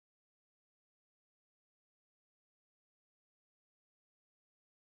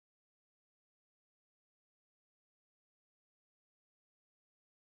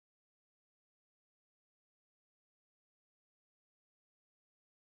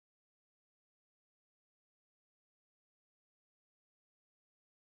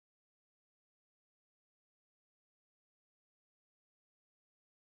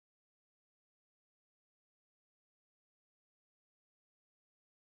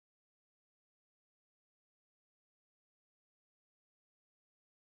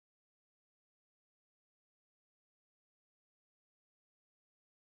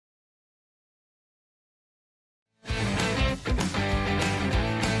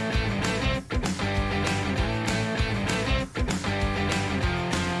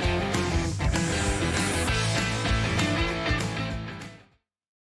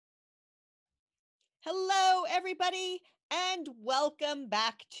everybody, and welcome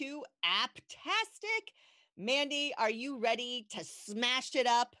back to Apptastic. Mandy, are you ready to smash it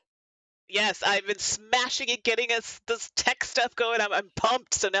up? Yes, I've been smashing it, getting us this tech stuff going. I'm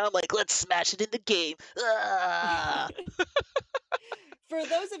pumped. So now I'm like, let's smash it in the game. Ah! For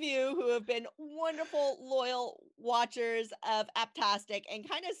those of you who have been wonderful, loyal watchers of Apptastic and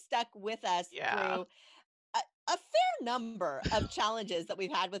kind of stuck with us Yeah. through a fair number of challenges that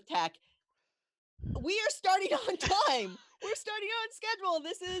we've had with tech, we are starting on time. We're starting on schedule.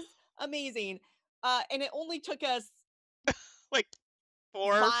 This is amazing. And it only took us Like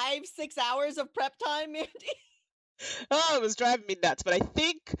 4. 5, 6 hours of prep time, Mandy. Oh, it was driving me nuts. But I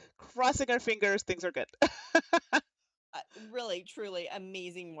think crossing our fingers, things are good. Really, truly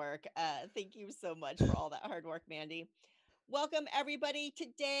amazing work. Thank you so much for all that hard work, Mandy. Welcome, everybody.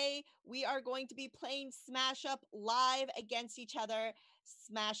 Today, we are going to be playing Smash Up live against each other.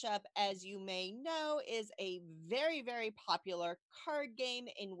 Smash Up, as you may know, is a very, very popular card game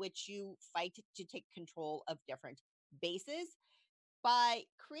in which you fight to take control of different bases by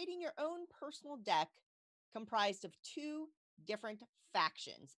creating your own personal deck comprised of two different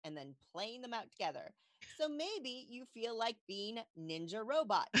factions and then playing them out together. So maybe you feel like being ninja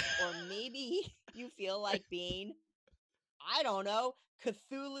robots, or maybe you feel like being, I don't know,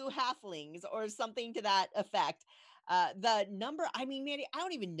 Cthulhu halflings or something to that effect. The number, I mean, Mandy, I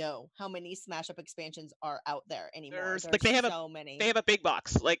don't even know how many Smash Up expansions are out there anymore. There's like There's they have a so they many. have a big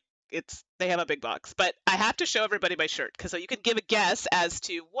box. They have a big box. But I have to show everybody my shirt because so you can give a guess as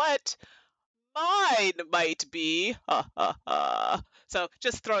to what mine might be. Ha ha ha. So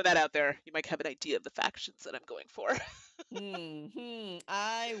just throw that out there. You might have an idea of the factions that I'm going for.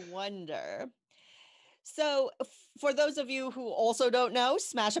 I wonder. So, for those of you who also don't know,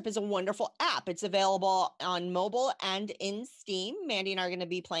 Smash Up is a wonderful app. It's available on mobile and in Steam. Mandy and I are going to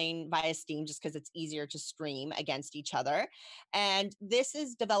be playing via Steam just because it's easier to stream against each other. And this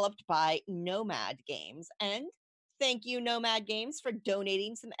is developed by Nomad Games. And thank you, Nomad Games, for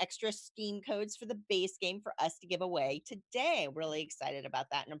donating some extra Steam codes for the base game for us to give away today. Really excited about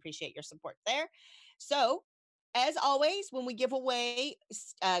that and appreciate your support there. So, as always, when we give away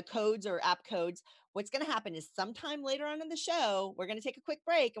codes or app codes, what's going to happen is sometime later on in the show, we're going to take a quick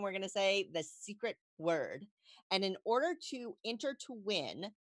break and we're going to say the secret word. And in order to enter to win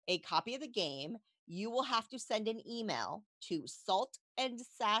a copy of the game, you will have to send an email to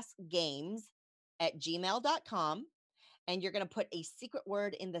saltandsassgames@gmail.com. And you're going to put a secret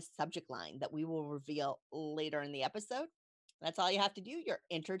word in the subject line that we will reveal later in the episode. That's all you have to do. You're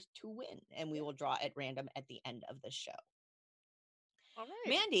entered to win, and we will draw at random at the end of the show. All right.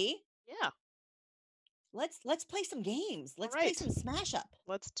 Mandy, Yeah. let's play some games. All Let's play right. some Smash Up.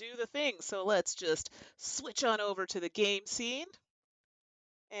 Let's do the thing. So let's just switch on over to the game scene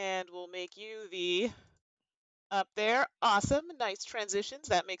and we'll make you the up there. Awesome. Nice transitions.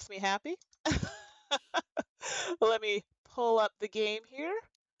 That makes me happy. Let me pull up the game here.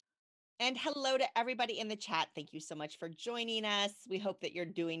 And hello to everybody in the chat. Thank you so much for joining us. We hope that you're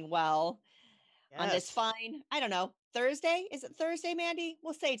doing well on this Yes. fine, I don't know, Thursday? Is it Thursday, Mandy?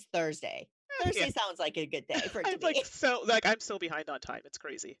 We'll say it's Thursday. Yeah. Thursday sounds like a good day for it to be. I'm so behind on time. It's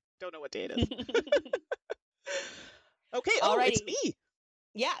crazy. Don't know what day it is. Okay. Oh, it's Alrighty. me.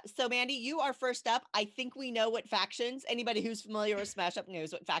 Yeah, so Mandy, you are first up. I think we know what factions. Anybody who's familiar with Smash Up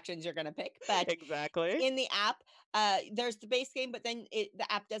knows what factions you're going to pick. But Exactly. in the app, there's the base game, but then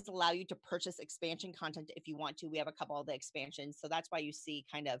the app does allow you to purchase expansion content if you want to. We have a couple of the expansions, so that's why you see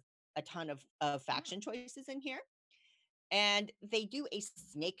kind of a ton of faction choices in here. And they do a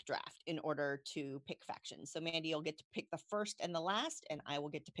snake draft in order to pick factions. So Mandy, you'll get to pick the first and the last, and I will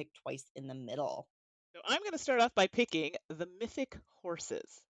get to pick twice in the middle. So I'm going to start off by picking the mythic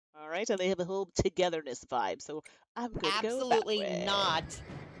horses. All right, and they have a whole togetherness vibe, so I'm going to go that Absolutely way. not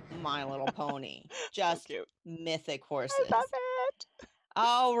My Little Pony. So Just cute. mythic I horses. love it.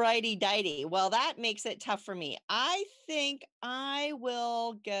 All righty, dighty. Well, that makes it tough for me. I think I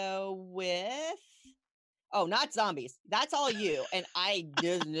will go with. Oh, not zombies. That's all you. And I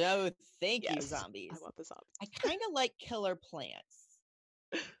just no thank you, Yes, zombies. I want the zombies. I kind of like killer plants.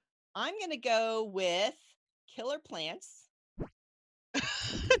 I'm going to go with killer plants.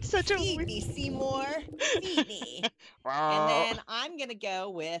 It's such a Feed me, Seymour. Feed me. And then I'm going to go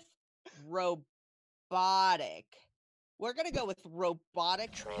with robotic. We're going to go with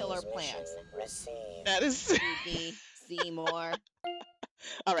robotic killer plants. That is. Feed me, Seymour. All right.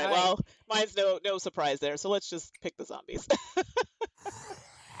 All right. Well, mine's no surprise there. So let's just pick the zombies.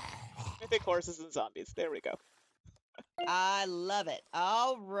 Mythic horses and zombies. There we go. I love it.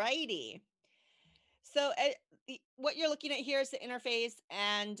 All righty. So what you're looking at here is the interface,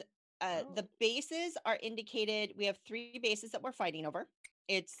 and The bases are indicated. We have 3 bases that we're fighting over.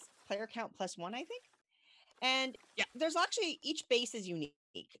 It's player count +1, I think. And Yeah. there's actually, each base is unique.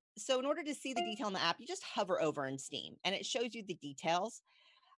 So in order to see the detail in the app, you just hover over in Steam and it shows you the details.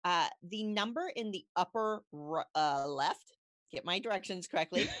 The number in the upper left, get my directions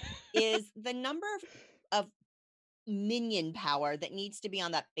correctly, is the number of minion power that needs to be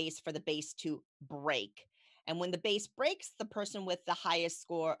on that base for the base to break. And when the base breaks, the person with the highest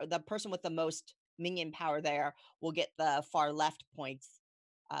score, the person with the most minion power there, will get the far left points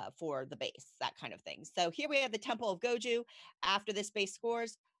for the base, that kind of thing. So here we have the Temple of Goju. After this base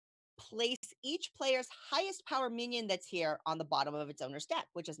scores, place each player's highest power minion that's here on the bottom of its owner's deck,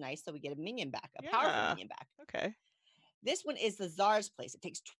 which is nice. So we get a minion back, a powerful minion back. Okay. This one is the Czar's place. It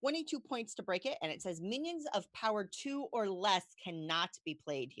takes 22 points to break it, and it says minions of power 2 or less cannot be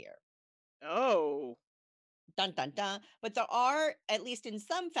played here. Oh. Dun, dun, dun. But there are, at least in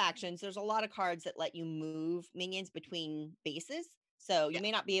some factions, there's a lot of cards that let you move minions between bases. So you may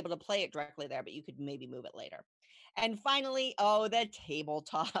not be able to play it directly there, but you could maybe move it later. And finally, the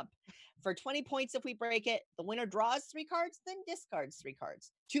tabletop. For 20 points, if we break it, the winner draws 3 cards, then discards 3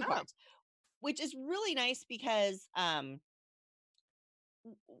 cards, 2 cards, which is really nice because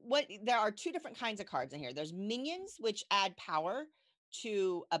there are 2 different kinds of cards in here. There's minions, which add power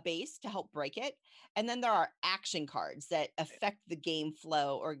to a base to help break it, and then there are action cards that affect the game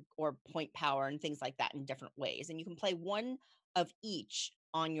flow or point power and things like that in different ways. And you can play one of each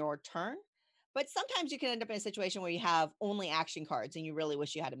on your turn, but sometimes you can end up in a situation where you have only action cards and you really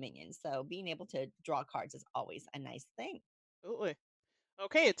wish you had a minion. So being able to draw cards is always a nice thing. Absolutely.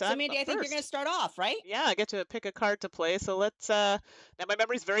 Okay, it's so Mandy, I think you're going to start off, right? Yeah, I get to pick a card to play. So let's now my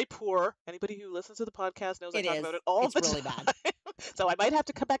memory's very poor. Anybody who listens to the podcast knows I talk about it all the really time. Bad. So I might have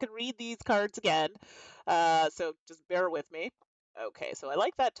to come back and read these cards again. So just bear with me. Okay, so I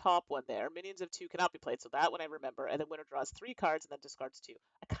like that top one there. Minions of 2 cannot be played, so that one I remember. And then winner draws 3 cards and then discards 2.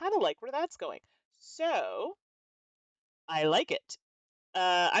 I kind of like where that's going. So I like it.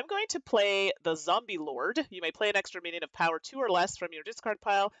 I'm going to play the Zombie Lord. You may play an extra minion of power 2 or less from your discard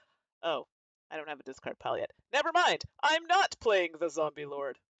pile. Oh, I don't have a discard pile yet. Never mind. I'm not playing the Zombie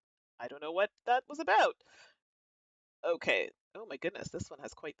Lord. I don't know what that was about. Okay. Oh my goodness, this one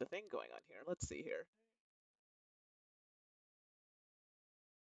has quite the thing going on here. Let's see here.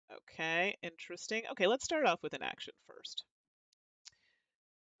 Okay, interesting. Okay, let's start off with an action first.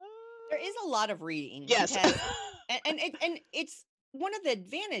 There is a lot of reading. Yes. Because, and it's one of the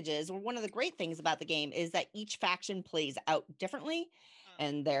advantages, or one of the great things about the game, is that each faction plays out differently,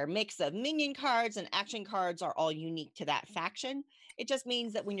 and their mix of minion cards and action cards are all unique to that faction. It just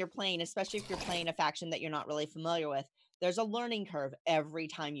means that when you're playing, especially if you're playing a faction that you're not really familiar with, there's a learning curve every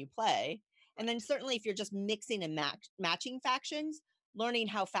time you play. And then certainly if you're just mixing and matching factions, learning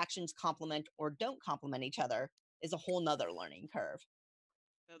how factions complement or don't complement each other is a whole nother learning curve.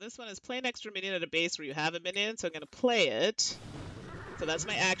 So this one is play an extra minion at a base where you have a minion, so I'm going to play it. So that's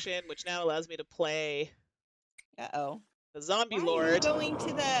my action, which now allows me to play the Zombie Lord. Going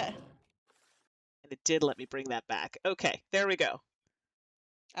to the... And it did let me bring that back. Okay, there we go.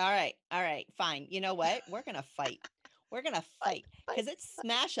 All right, fine. You know what? We're going to fight. We're going to fight because it's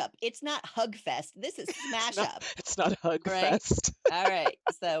Smash Up. It's not Hug Fest. This is Smash Up. It's not Hug Fest. All right.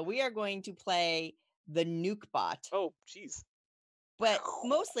 So we are going to play the Nuke Bot. Oh, jeez. But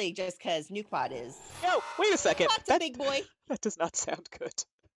mostly just because Nukebot is... No, wait a second. Nukebot's a big boy. That does not sound good.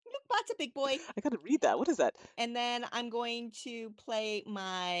 Nukebot's a big boy. I gotta read that. What is that? And then I'm going to play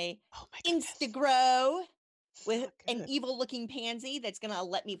my Instagrow with an evil-looking pansy that's going to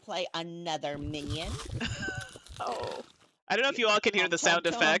let me play another minion. Oh. I don't know if you all can hear the sound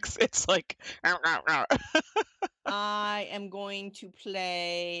effects. It's like... I am going to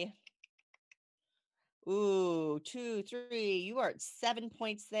play... Ooh, 2, 3. You are at 7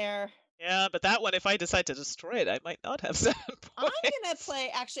 points there. Yeah, but that one, if I decide to destroy it, I might not have 7 points. I'm gonna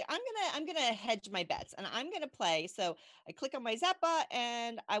play. Actually, I'm gonna hedge my bets, and I'm gonna play. So I click on my Zappa,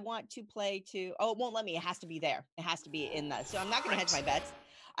 and I want to play to. Oh, it won't let me. It has to be there. It has to be in that. So I'm not gonna hedge my bets.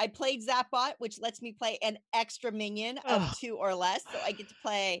 I played Zapbot, which lets me play an extra minion of 2 or less. So I get to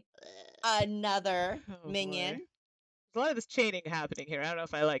play another minion. Boy. There's a lot of this chaining happening here. I don't know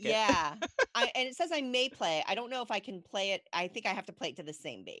if I like it. Yeah. And it says I may play. I don't know if I can play it. I think I have to play it to the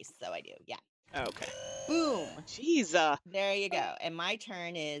same base. So I do. Yeah. Okay. Boom. Jeez. There you go. And my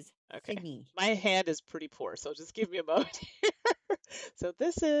turn is Sydney. My hand is pretty poor, so just give me a moment here. So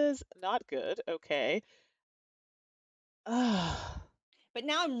this is not good. Okay. But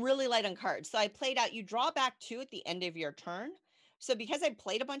now I'm really light on cards. So I played out, you draw back 2 at the end of your turn. So because I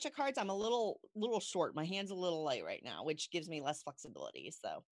played a bunch of cards, I'm a little short. My hand's a little light right now, which gives me less flexibility.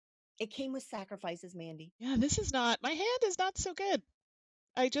 So It came with sacrifices, Mandy. Yeah, this is not, my hand is not so good.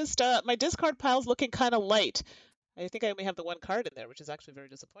 I just, my discard pile's looking kind of light. I think I only have the one card in there, which is actually very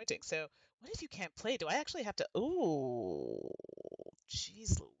disappointing. So, what if you can't play? Do I actually have to? Oh,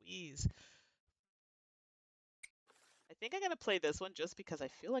 jeez Louise. I think I'm gonna play this one just because I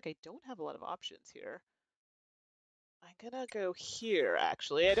feel like I don't have a lot of options here. I'm gonna go here,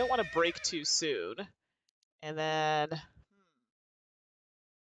 actually. I don't want to break too soon. And then, do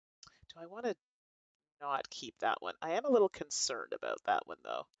I want to not keep that one? I am a little concerned about that one,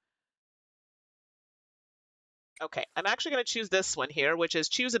 though. Okay, I'm actually going to choose this one here, which is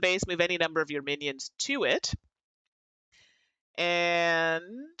choose a base, move any number of your minions to it.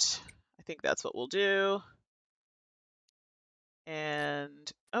 And I think that's what we'll do.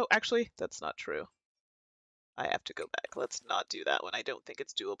 And, oh, actually, that's not true. I have to go back. Let's not do that one. I don't think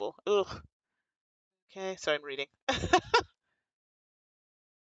it's doable. Ugh. Okay, sorry, I'm reading.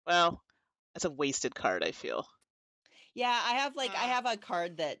 Well, that's a wasted card, I feel. Yeah, I have a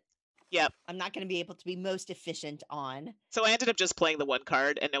card that Yep. I'm not going to be able to be most efficient on. So I ended up just playing the one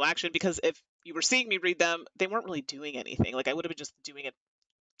card and no action because if you were seeing me read them, they weren't really doing anything. Like I would have been just doing it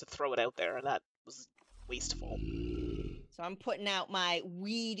to throw it out there, and that was wasteful. So I'm putting out my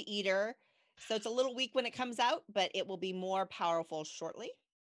Weed Eater. So it's a little weak when it comes out, but it will be more powerful shortly.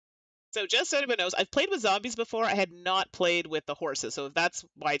 So just so anyone knows, I've played with zombies before. I had not played with the horses, so that's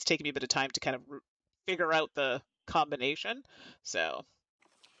why it's taken me a bit of time to kind of figure out the combination. So,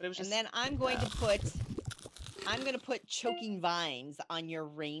 but it was just. And then I'm going to put Choking Vines on your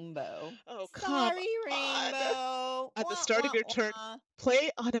rainbow. Oh, Sorry, come on. rainbow. At the start of your turn,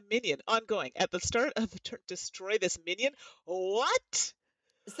 play on a minion. Ongoing. At the start of the turn, destroy this minion. What?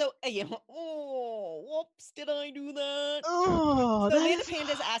 So, oh, whoops, did I do that? Oh, so that Amanda is...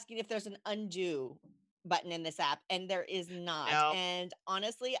 Panda's asking if there's an undo button in this app, and there is not. No. And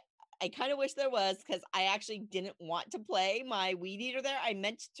honestly, I kind of wish there was because I actually didn't want to play my Weed Eater there. I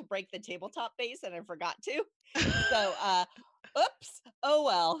meant to break the tabletop base and I forgot to. So, oops. Oh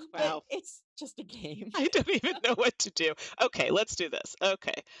well. Wow. But it's just a game. I don't even know what to do. Okay, let's do this.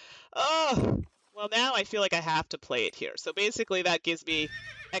 Okay. Oh, well, now I feel like I have to play it here. So basically that gives me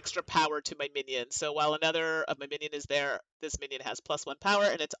extra power to my minion. So while another of my minion is there, this minion has +1 power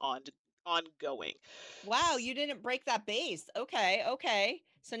and it's ongoing. Wow, you didn't break that base. Okay, okay.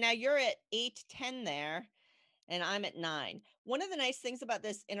 So now you're at 8, 10 there, and I'm at 9. One of the nice things about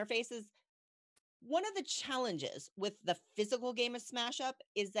this interface is one of the challenges with the physical game of Smash Up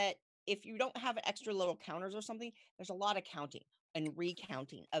is that if you don't have extra little counters or something, there's a lot of counting and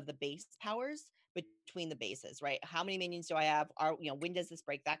recounting of the base powers between the bases, right? How many minions do I have? When does this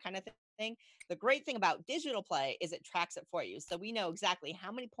break? That kind of thing. The great thing about digital play is it tracks it for you. So we know exactly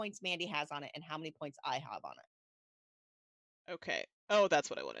how many points Mandy has on it and how many points I have on it. Okay. Oh, that's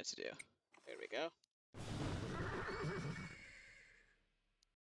what I wanted to do. There we go.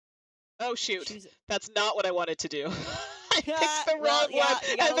 Oh, shoot. That's not what I wanted to do. I picked the wrong one,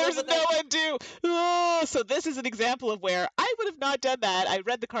 and there's no undo. Oh, so this is an example of where I would have not done that. I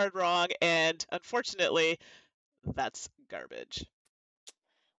read the card wrong, and unfortunately, that's garbage.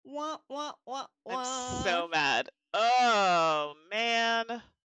 Wah, wah, wah, wah. I'm so mad. Oh, man.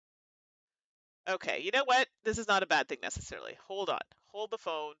 Okay, you know what? This is not a bad thing necessarily. Hold on. Hold the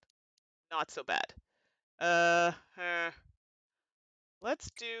phone. Not so bad.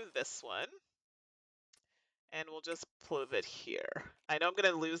 Let's do this one. And we'll just move it here. I know I'm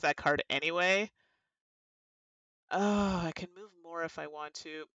going to lose that card anyway. Oh, I can move more if I want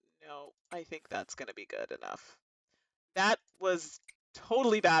to. No, I think that's going to be good enough. That was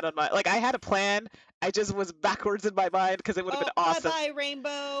totally bad on my... Like, I had a plan. I just was backwards in my mind because it would have been awesome. Bye-bye,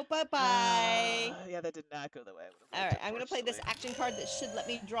 Rainbow. Bye-bye. Yeah, that did not go the way I would have liked. All right, I'm going to play this action card that should let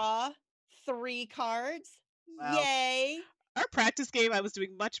me draw 3 cards. Wow. Yay. Our practice game, I was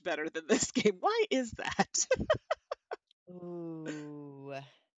doing much better than this game. Why is that? Ooh.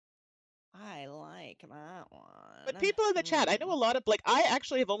 I like that one. But people in the chat, I know a lot of, like, I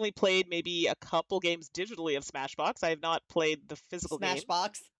actually have only played maybe a couple games digitally of Smashbox. I have not played the physical game.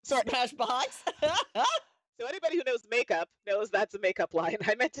 Smashbox? Sorry. Smashbox? So anybody who knows makeup knows that's a makeup line.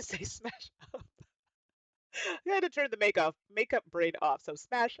 I meant to say smash up. I had to turn the makeup brain off. So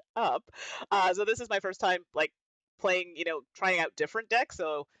smash up. So this is my first time, like, playing, trying out different decks.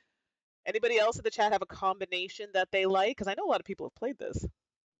 So anybody else in the chat have a combination that they like? Because I know a lot of people have played this.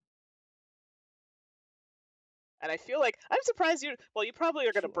 And I feel like, I'm surprised you probably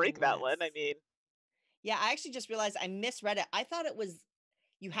are going to break that one. I mean. Yeah, I actually just realized I misread it. I thought it was,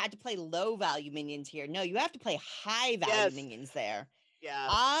 you had to play low value minions here. No, you have to play high value minions there. Yeah.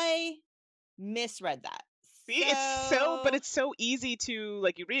 I misread that. See, but it's so easy to,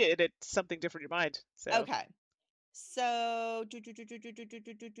 like, you read it, it's something different in your mind. So okay. So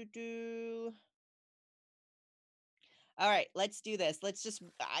all right, let's do this. Let's just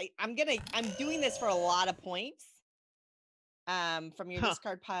I'm doing this for a lot of points. From your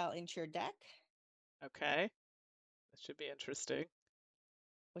discard pile into your deck. Okay. That should be interesting.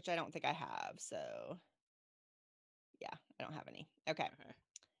 Which I don't think I have, so yeah, I don't have any. Okay.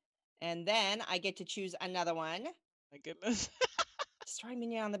 And then I get to choose another one. My goodness. Destroy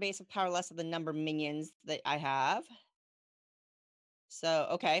minion on the base of power less of the number of minions that I have. So,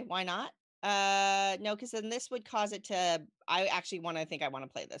 okay, why not? No, because then this would cause it to, I actually want to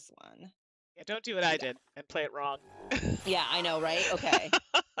play this one. Yeah, don't do what I did and play it wrong. Yeah, I know, right? Okay.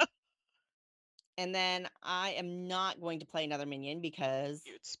 And then I am not going to play another minion because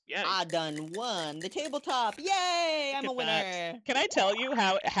I done won the tabletop. Yay! I'm a winner. That. Can I tell you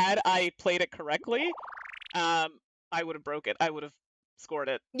how, had I played it correctly, I would have broke it. I would have scored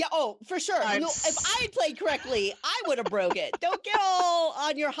it. Yeah, oh, for sure. No, if I had played correctly, I would have broke it. Don't get all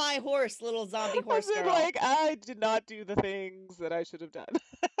on your high horse, little zombie horse girl. Like, I did not do the things that I should have done.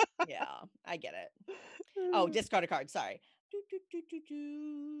 Yeah, I get it. Oh, discard a card. Sorry.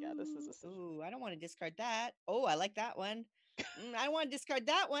 Yeah, this is a... Ooh, I don't want to discard that. Oh, I like that one. I don't want to discard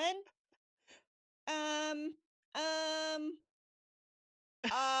that one.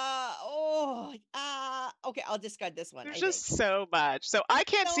 Okay, I'll discard this one. There's just so much. So I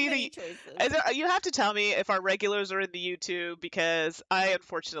can't see the choices. You have to tell me if our regulars are in the YouTube, because I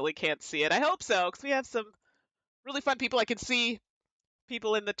unfortunately can't see it. I hope so, because we have some really fun people. I can see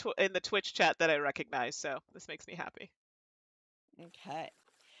people in the Twitch chat that I recognize, so this makes me happy. Okay.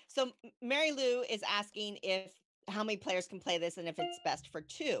 So Mary Lou is asking how many players can play this and if it's best for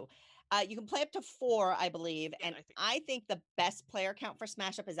 2. You can play up to 4, I believe, and I think the best player count for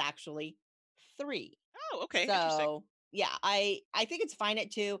Smash Up is actually 3. Oh, okay. So interesting. Yeah, I think it's fine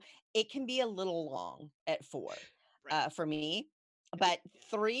at 2. It can be a little long at 4, for me, but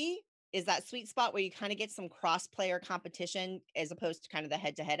 3 is that sweet spot where you kind of get some cross-player competition as opposed to kind of the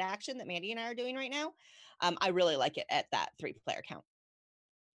head-to-head action that Mandy and I are doing right now. I really like it at that 3-player count.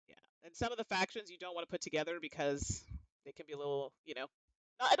 Yeah, and some of the factions you don't want to put together because they can be a little,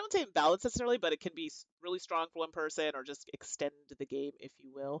 I don't say imbalanced necessarily, but it can be really strong for one person or just extend the game, if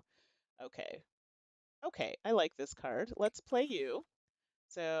you will. Okay, I like this card. Let's play you.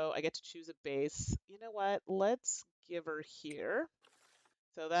 So I get to choose a base. You know what? Let's give her here.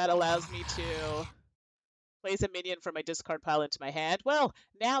 So that allows me to place a minion from my discard pile into my hand. Well,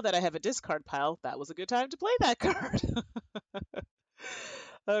 now that I have a discard pile, that was a good time to play that card.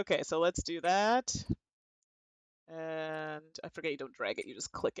 Okay, so let's do that. And I forget you don't drag it, you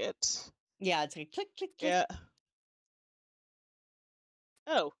just click it. Yeah, it's like click, click, click. Yeah.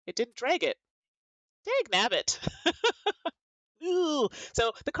 Oh, it didn't drag it. Dag nabbit. Ooh.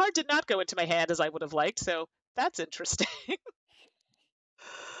 So the card did not go into my hand as I would have liked, so that's interesting.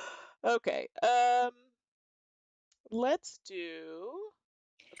 Okay. Let's do...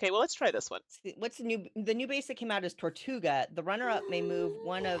 Okay, well, let's try this one. What's the new base that came out is Tortuga. The runner-up may move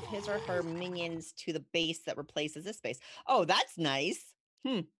one of his or her minions to the base that replaces this base. Oh, that's nice.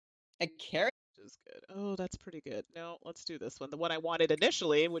 A carry is good. Oh, that's pretty good. No, let's do this one. The one I wanted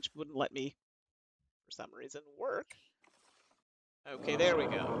initially, which wouldn't let me, for some reason, work. Okay, there we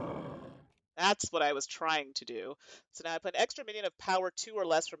go. That's what I was trying to do. So now I put an extra minion of power 2 or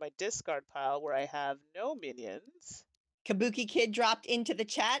less from my discard pile where I have no minions. Kabuki Kid dropped into the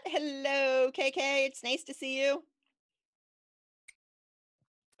chat. Hello, KK. It's nice to see you.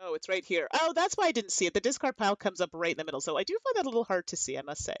 Oh, it's right here. Oh, that's why I didn't see it. The discard pile comes up right in the middle, so I do find that a little hard to see, I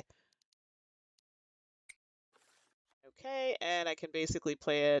must say. Okay, and I can basically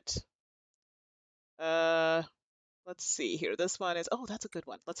play it. Let's see here. This one is... Oh, that's a good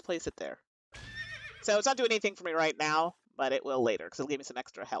one. Let's place it there. So it's not doing anything for me right now, but it will later, because it'll give me some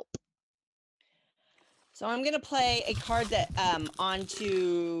extra help. So I'm going to play a card that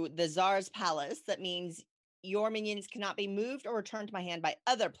onto the Czar's Palace. That means your minions cannot be moved or returned to my hand by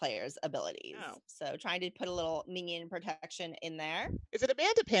other players' abilities. Oh. So trying to put a little minion protection in there. Is it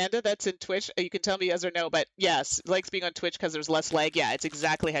Amanda Panda that's in Twitch? You can tell me yes or no, but yes, likes being on Twitch because there's less lag. Yeah, it's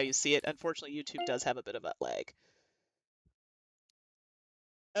exactly how you see it. Unfortunately, YouTube does have a bit of that lag.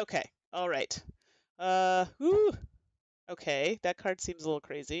 Okay, all right. Ooh. Okay, that card seems a little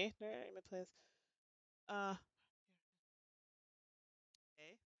crazy. Okay.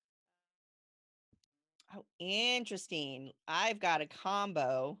 Oh, interesting. I've got a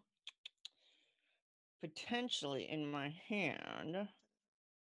combo potentially in my hand.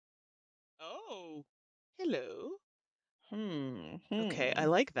 Oh, hello. Hmm. Okay, I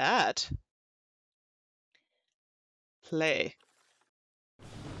like that. play.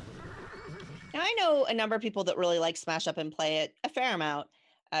 Now, I know a number of people that really like Smash Up and play it a fair amount,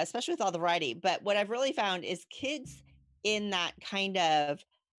 especially with all the variety. But what I've really found is kids in that kind of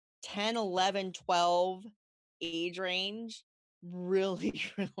 10, 11, 12 age range really,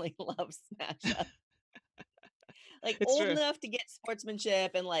 really love Smash Up. Like It's old true. enough to get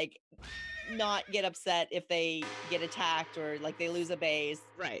sportsmanship and like not get upset if they get attacked or like they lose a base.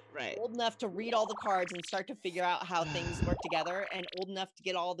 Right, right. Old enough to read all the cards and start to figure out how things work together, and old enough to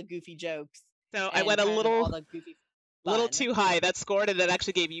get all the goofy jokes So I and went a kind of all little the goofy little fun. too high. That scored and that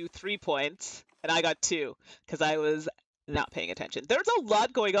actually gave you 3 points, and I got 2 because I was not paying attention. There's a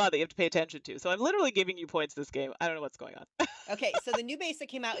lot going on that you have to pay attention to, so I'm literally giving you points this game. I don't know what's going on. Okay, so the new base that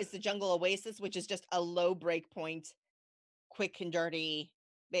came out is the Jungle Oasis, which is just a low break point, quick and dirty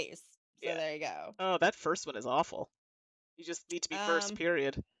base. So Yeah. there you go. Oh, that first one is awful. You just need to be first,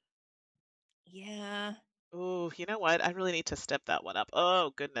 period. Yeah. Oh, you know what? I really need to step that one up.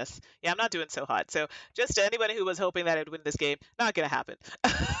 Oh, goodness. Yeah, I'm not doing so hot. So just to anybody who was hoping that I'd win this game, not gonna happen.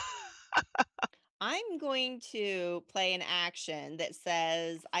 I'm going to play an action that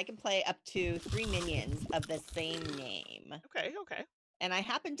says I can play up to 3 minions of the same name. Okay, okay. And I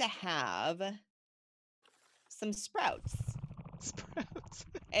happen to have some sprouts. Sprouts.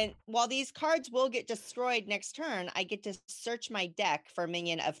 And while these cards will get destroyed next turn, I get to search my deck for a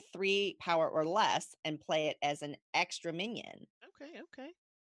minion of 3 power or less and play it as an extra minion. Okay, okay.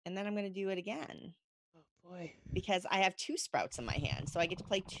 And then I'm going to do it again. Oh, boy. Because I have 2 sprouts in my hand, so I get to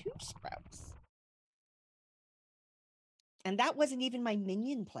play 2 sprouts. And that wasn't even my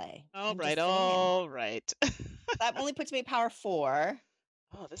minion play. All I'm right, just saying. all right. That only puts me at power 4.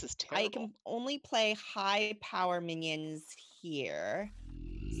 Oh, this is I terrible. can only play high power minions here.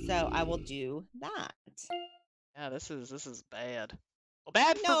 So I will do that. Yeah, this is bad. Well,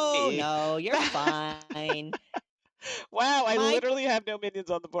 bad for No, me. no, you're fine. Wow, I My literally have no minions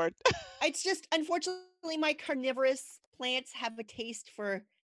on the board. It's just, unfortunately, my carnivorous plants have a taste for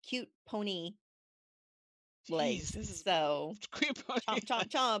cute pony Jeez, legs. this is So creep on chomp, chomp,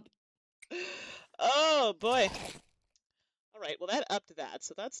 chomp. Oh boy. All right, well that upped that,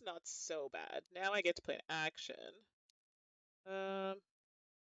 so that's not so bad. Now I get to play an action.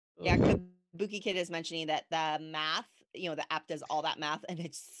 Yeah, Ugh. Kabuki Kid is mentioning that the math, the app does all that math, and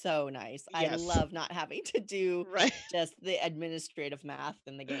it's so nice. I Yes. love not having to do Right. just the administrative math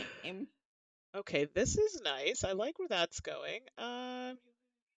in the game. Okay, this is nice. I like where that's going.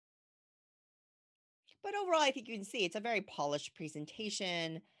 But overall, I think you can see it's a very polished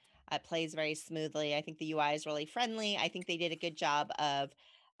presentation. It plays very smoothly. I think the UI is really friendly. I think they did a good job of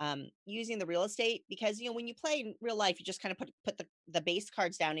using the real estate because when you play in real life, you just kind of put the base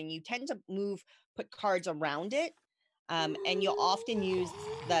cards down, and you tend to put cards around it. And you'll often use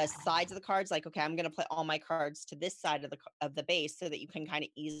the sides of the cards, like, okay, I'm going to play all my cards to this side of the base, so that you can kind of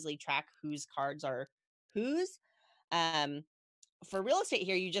easily track whose cards are whose. For real estate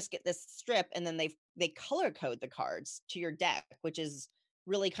here, you just get this strip, and then they color code the cards to your deck, which is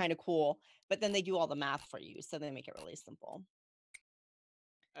really kind of cool. But then they do all the math for you, so they make it really simple.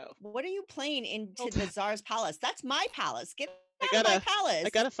 Oh. What are you playing into the Czar's palace? That's my palace. Get out of my palace. I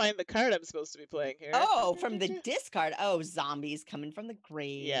gotta find the card I'm supposed to be playing here. Oh, from the discard. Oh, zombies coming from the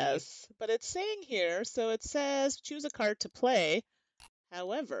grave. Yes, but it's saying here, so it says choose a card to play.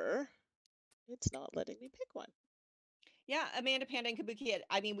 However, it's not letting me pick one. Yeah, Amanda Panda and Kabuki.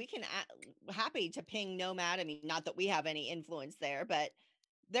 I mean, we can happy to ping Nomad. I mean, not that we have any influence there, but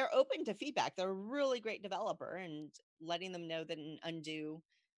they're open to feedback. They're a really great developer, and letting them know that an undo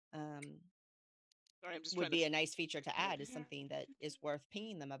Sorry, I'm just would trying to be a nice feature to add is something that is worth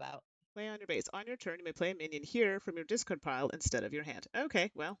pinging them about. play on your base. On your turn, you may play a minion here from your discard pile instead of your hand.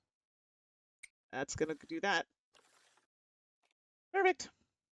 Okay, well, that's gonna do that. Perfect.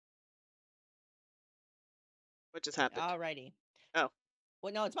 What just happened? Alrighty. Oh.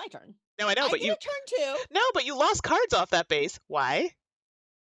 Well, no, it's my turn. No, I know, but I get a turn too. No, but you lost cards off that base. Why?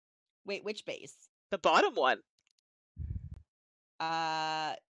 Wait, which base? The bottom one.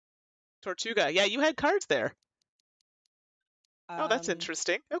 Tortuga. Yeah, you had cards there. Oh, that's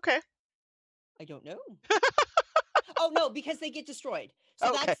interesting. Okay. I don't know. Oh no, because they get destroyed.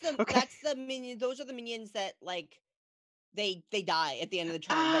 So okay. That's the minion. Those are the minions that they die at the end of the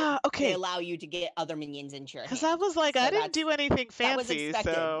turn. But okay. They allow you to get other minions into your hand. Because I was like, so I didn't do anything fancy. That was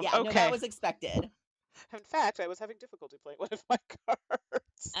expected. So, yeah, okay. No, that was expected. In fact, I was having difficulty playing one of my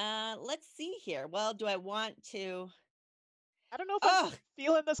cards. Let's see here. Well, do I want to? I don't know if I'm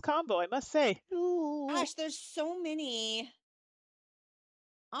feeling this combo, I must say. Ooh. Gosh, there's so many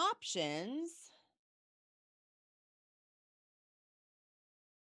options.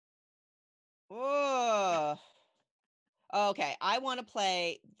 Oh. Okay, I want to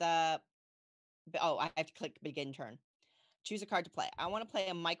play the. Oh, I have to click begin turn. Choose a card to play. I want to play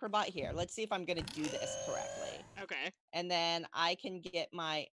a microbot here. Let's see if I'm going to do this correctly. Okay. And then I can get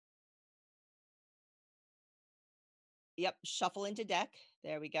my. Yep, shuffle into deck.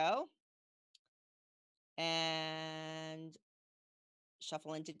 There we go. And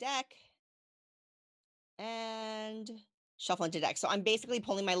shuffle into deck. And shuffle into deck. So I'm basically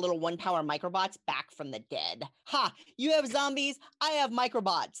pulling my little 1-power microbots back from the dead. Ha! You have zombies. I have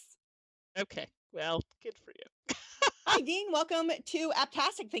microbots. Okay. Well, good for you. Hi, Dean. Welcome to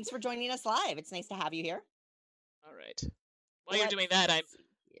Apptastic. Thanks for joining us live. It's nice to have you here. All right. While you're doing that, I'm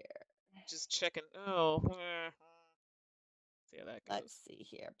just checking. Oh. See how that goes. Let's see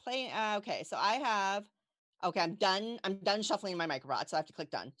here. Okay, so I have. Okay, I'm done. I'm done shuffling my microbot, so I have to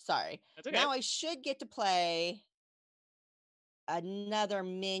click done. Sorry. That's okay. Now I should get to play another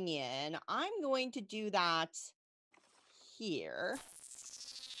minion. I'm going to do that here.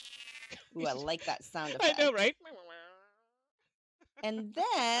 Ooh, I like that sound effect. I know, right? And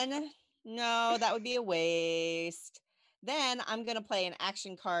then, no, that would be a waste. Then I'm going to play an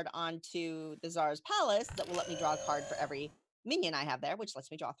action card onto the Czar's Palace that will let me draw a card for every minion I have there, which lets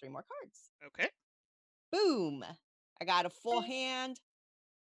me draw 3 more cards. Okay. Boom. I got a full hand.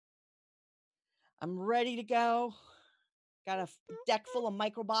 I'm ready to go. Got a deck full of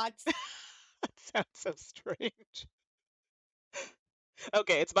microbots. That sounds so strange.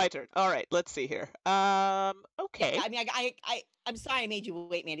 Okay, it's my turn. All right, let's see here. Okay. Yeah, I mean, I'm sorry I made you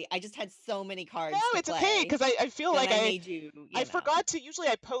wait, Mandy. I just had so many cards. No, to it's play, okay because I feel like I made you. I forgot to. Usually,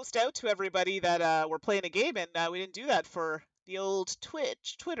 I post out to everybody that we're playing a game, and we didn't do that for the old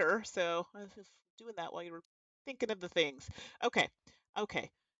Twitter. So I was just doing that while you were thinking of the things. Okay,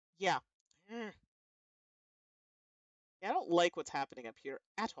 okay, yeah. Mm. Yeah, I don't like what's happening up here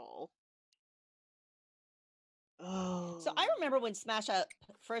at all. Oh. So I remember when Smash Up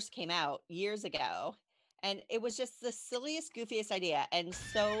first came out years ago, and it was just the silliest, goofiest idea, and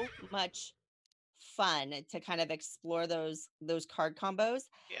so much fun to kind of explore those card combos.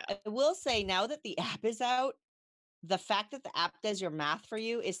 Yeah. I will say now that the app is out, the fact that the app does your math for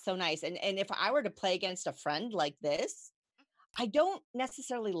you is so nice. And if I were to play against a friend like this, I don't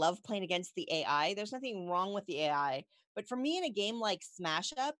necessarily love playing against the AI. There's nothing wrong with the AI, but for me in a game like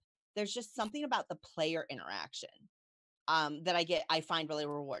Smash Up, there's just something about the player interaction that I find really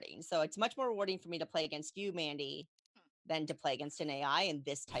rewarding. So it's much more rewarding for me to play against you, Mandy, than to play against an AI in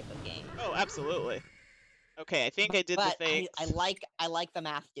this type of game. Oh, absolutely. Okay, I think I did the thing. I like the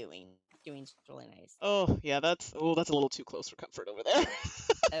math doing. Doing's really nice. Oh, yeah, that's a little too close for comfort over there.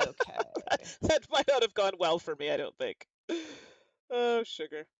 Okay. that might not have gone well for me, I don't think. Oh,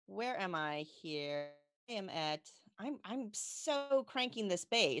 sugar. Where am I here? I am at I'm so cranking this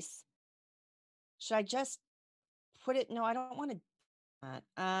base. Should I just put it? No, I don't want to do that.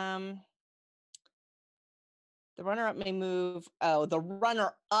 The runner-up may move. Oh, the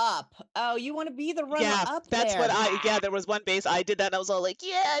runner-up. Oh, you want to be the runner-up there. That's what there was one base I did that and I was all like,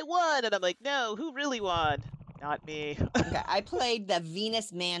 yeah, I won. And I'm like, no, who really won? Not me. Okay, I played the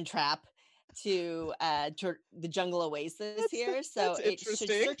Venus Man Trap to the Jungle Oasis here. So it should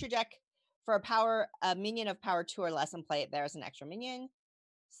search your deck for a minion of power 2 or less and play it there as an extra minion.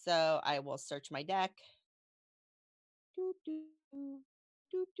 So I will search my deck. Do, do, do,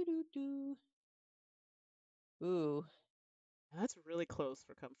 do, do, do. Ooh. That's really close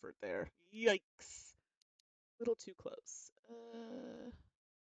for comfort there. Yikes. A little too close.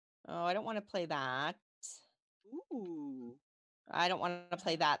 Oh, I don't want to play that. Ooh. I don't want to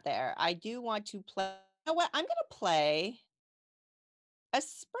play that there. I do want to play. You know what? I'm going to play a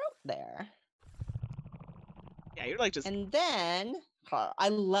Sprout there. Yeah, you're like just. And then I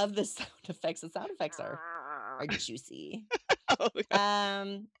love the sound effects. The sound effects are juicy. Oh,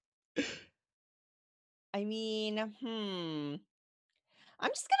 yeah. I mean, I'm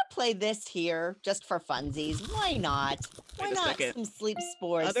just gonna play this here just for funsies. Why not? Why not some sleep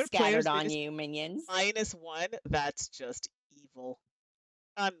spores scattered on you, minions? -1. That's just evil.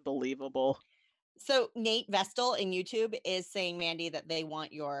 Unbelievable. So Nate Vestal in YouTube is saying, Mandy, that they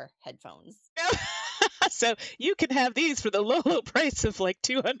want your headphones. So you can have these for the low price of like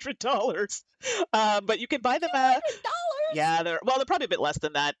 $200. But you can buy them at $200? Yeah, they're probably a bit less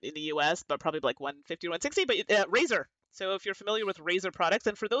than that in the US, but probably like $150 or $160. But Razer. So if you're familiar with Razer products,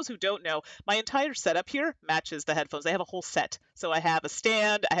 and for those who don't know, my entire setup here matches the headphones. They have a whole set. So I have a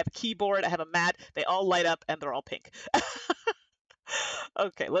stand, I have a keyboard, I have a mat. They all light up, and they're all pink.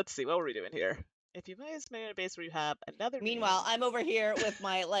 Okay, let's see. What were we doing here? If you buy a base where you have another. Meanwhile, I'm over here with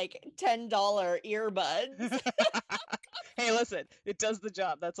my like $10 earbuds. Hey, listen, it does the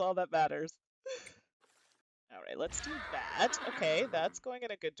job. That's all that matters. All right, let's do that. Okay, that's going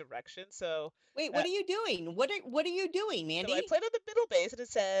in a good direction. So, Wait, uh, what are you doing? What are you doing, so I Mandy? played on the middle base, and it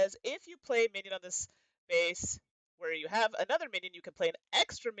says if you play minion on this base where you have another minion, you can play an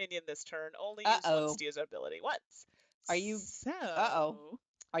extra minion this turn. Only use one Uh-oh. Steel's ability once. Are you Uh-oh. So,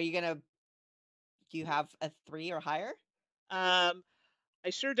 Are you gonna do you have a 3 or higher? I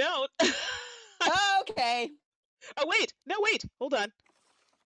sure don't. Okay. Oh wait, no wait, hold on.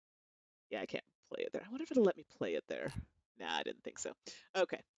 Yeah, I can't play it there. I wonder if it'll let me play it there. Nah, I didn't think so.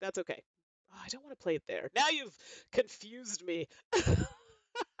 Okay, that's okay. Oh, I don't want to play it there. Now you've confused me.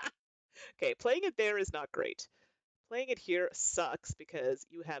 Okay, playing it there is not great. Playing it here sucks because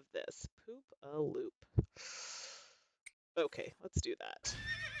you have this. Poop a loop. Okay, let's do that.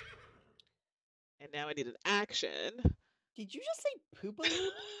 And now I need an action. Did you just say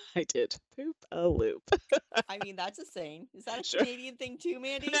poop-a-loop? I did. Poop a loop. I mean, that's a saying. Is that a Sure. Canadian thing too,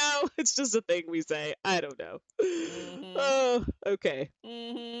 Mandy? No, it's just a thing we say. I don't know. Mm-hmm. Oh, okay.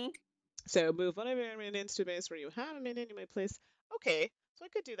 Mm-hmm. So move one of your minions to a base where you have a minion you may place. Okay, so I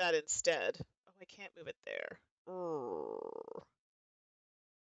could do that instead. Oh, I can't move it there.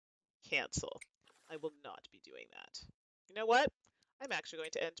 Cancel. I will not be doing that. You know what? I'm actually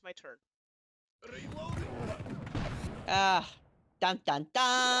going to end my turn. Ah, dun dun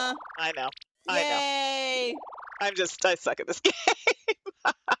dun. I know. Yay! I suck at this game.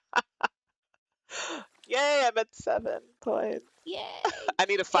 Yay, I'm at 7 points. Yay! I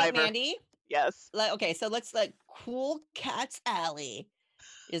need a Hey, fiver. Mandy. Yes. Okay, so let's Cool Cat's Alley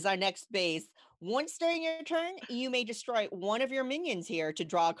is our next base. Once during your turn, you may destroy one of your minions here to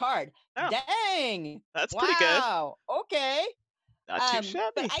draw a card. Oh, dang! that's pretty good. Wow. Okay. Not too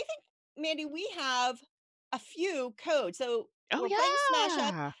shabby. But I think, Mandy, we have a few codes. So Oh, we're playing Smash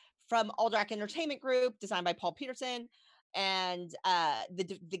Up yeah. from Aldrak Entertainment Group, designed by Paul Peterson. And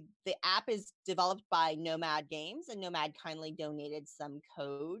the app is developed by Nomad Games, and Nomad kindly donated some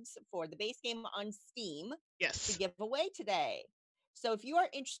codes for the base game on Steam to Yes. give away today. So if you are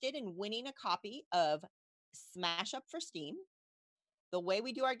interested in winning a copy of Smash Up for Steam, the way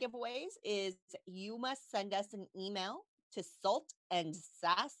we do our giveaways is you must send us an email to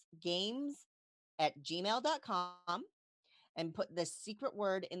saltandsassgames@gmail.com and put the secret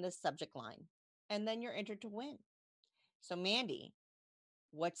word in the subject line. And then you're entered to win. So, Mandy,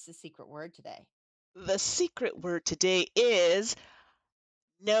 what's the secret word today? The secret word today is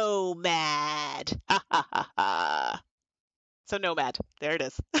nomad. So nomad. There it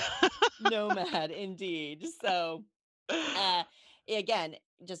is. Nomad, indeed. So, again,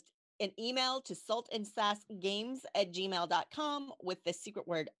 just an email to saltandsassgames@gmail.com with the secret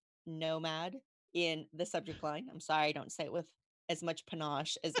word nomad in the subject line. I'm sorry, I don't say it with as much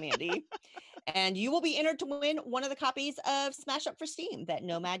panache as Mandy. And you will be entered to win one of the copies of Smash Up for Steam that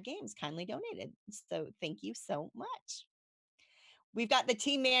Nomad Games kindly donated. So thank you so much. We've got the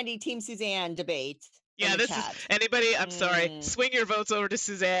Team Mandy, Team Suzanne debate. Yeah, this chat. is anybody. I'm sorry. Swing your votes over to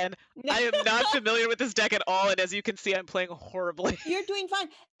Suzanne. I am not familiar with this deck at all, and as you can see, I'm playing horribly. You're doing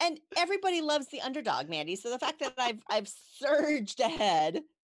fine, and everybody loves the underdog, Mandy. So the fact that I've surged ahead,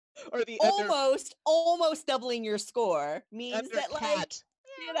 or the almost doubling your score means that, like,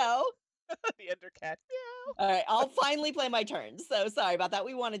 you know, the undercat. Yeah. All right, I'll finally play my turn. So sorry about that.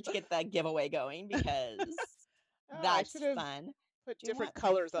 We wanted to get that giveaway going because that's fun. Put different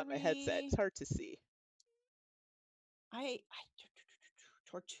colors on my headset. It's hard to see.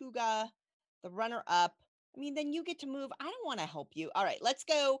 Tortuga, the runner up. I mean, then you get to move. I don't want to help you. All right, let's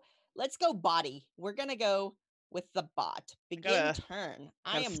go body. We're gonna go with the bot. Begin turn.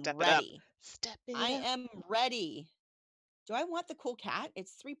 I am ready. I am ready. Do I want the cool cat?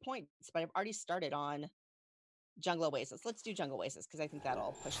 It's 3 points, but I've already started on Jungle Oasis. Let's do Jungle Oasis because I think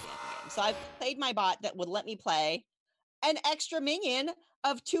that'll push the end game. So I've played my bot that would let me play an extra minion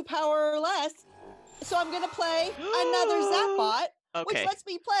of 2 power or less. So I'm going to play another Zap bot, which lets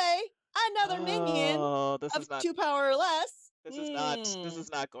me play another minion of 2 power or less. This is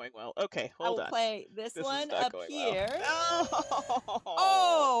not going well. Okay, hold on. I will play this one up here. Well. No!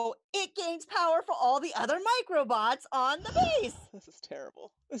 Oh, it gains power for all the other microbots on the base. This is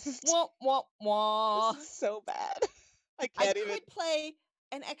terrible. This is wah, wah, wah. This is so bad. I could play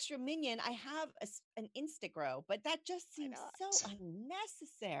an extra minion. I have an Instagrow, but that just seems so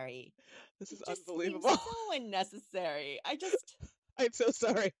unnecessary. This is unbelievable. So unnecessary. I'm so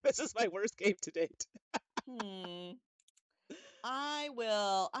sorry. This is my worst game to date.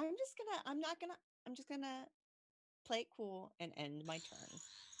 I'm just gonna play it cool and end my turn.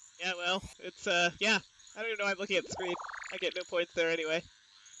 Yeah, well, it's yeah. I don't even know why I'm looking at the screen. I get no points there anyway.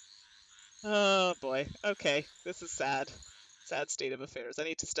 Oh boy. Okay, this is sad. Sad state of affairs. I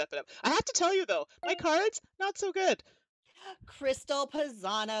need to step it up. I have to tell you though, my cards not so good. Crystal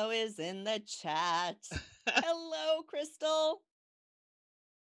Pisano is in the chat. Hello, Crystal.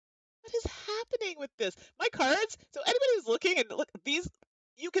 What is happening with this? My cards. So anybody who's looking and look these,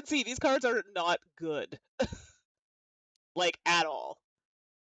 you can see these cards are not good, like at all.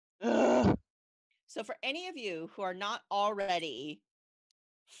 Ugh. So for any of you who are not already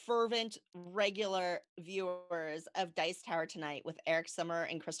fervent regular viewers of Dice Tower Tonight with Eric Summer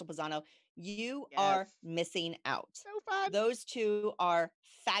and Crystal Pisano, you are Yes. missing out. So fun. Those two are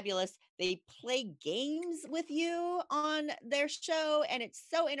fabulous. They play games with you on their show, and it's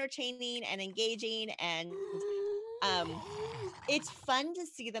so entertaining and engaging, and it's fun to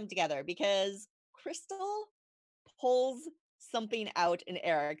see them together because Crystal pulls something out in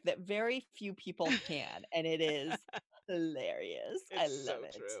Eric that very few people can, and it is hilarious. I It's so love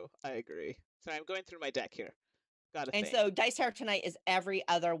it. true. I agree. So I'm going through my deck here. Gotta And think. so Dice Tower Tonight is every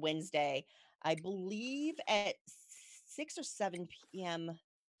other Wednesday, I believe at 6 or 7 p.m.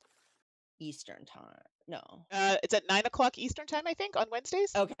 Eastern time. No. It's at 9 o'clock Eastern time, I think, on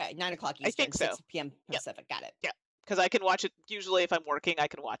Wednesdays. Okay, 9 o'clock I Eastern, think so. 6 p.m. Yep. Pacific. Got it. Yeah, because I can watch it usually if I'm working. I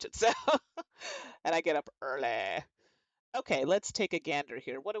can watch it. So, and I get up early. Okay, let's take a gander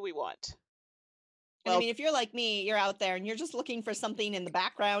here. What do we want? And I mean, if you're like me, you're out there and you're just looking for something in the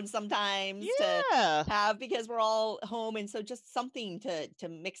background sometimes to Yeah. have because we're all home, and so just something to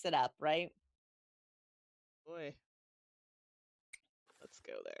mix it up, right? Boy. Let's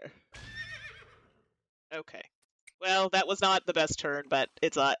go there. Okay. Well, that was not the best turn, but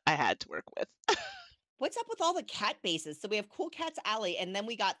it's I had to work with. What's up with all the cat bases? So we have Cool Cat's Alley, and then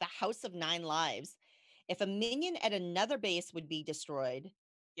we got the House of 9 Lives. If a minion at another base would be destroyed,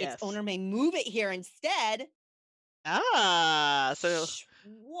 Yes. its owner may move it here instead. Ah, so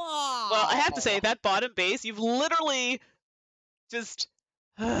Wow. well, I have to say that bottom base, you've literally just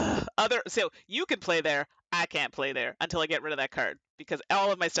other. So you can play there. I can't play there until I get rid of that card because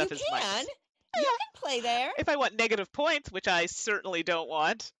all of my stuff is minus. You can play there if I want negative points, which I certainly don't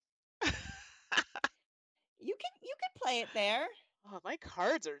want. You can play it there. Oh, my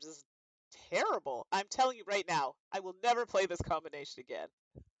cards are just terrible. I'm telling you right now, I will never play this combination again.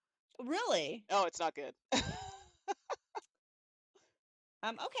 Really? Oh, it's not good.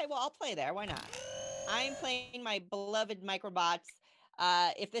 Okay, well, I'll play there. Why not? I'm playing my beloved microbots.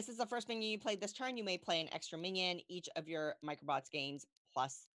 If this is the first minion you played this turn, you may play an extra minion. Each of your microbots gains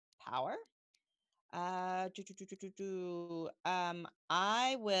plus power. I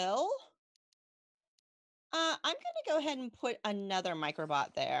will. I'm going to go ahead and put another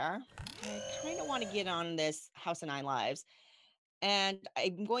microbot there. I kind of want to get on this House of 9 Lives. And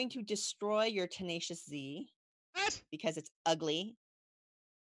I'm going to destroy your Tenacious Z. What? Because it's ugly.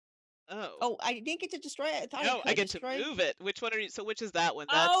 Oh. Oh, I didn't get to destroy it. I thought no, I get to move it. Which one are you? So which is that one?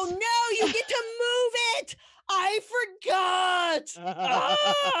 That's... Oh no, you get to move it! I forgot.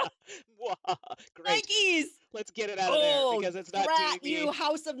 Great. Nikes. Let's get it out of there because it's not doing me. You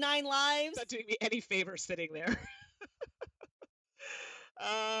House of 9 Lives. It's not doing me any favor sitting there.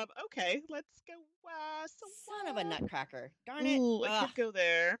 Okay, let's go. Son of a nutcracker! Darn it! Ooh, I could go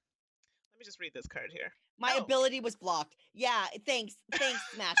there. Let me just read this card here. My ability was blocked. Yeah, thanks,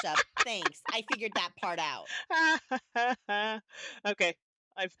 Smash Up. Thanks. I figured that part out. Okay,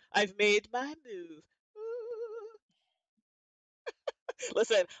 I've made my move.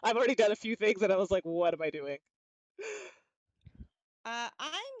 Listen, I've already done a few things, and I was like, "What am I doing?" I'm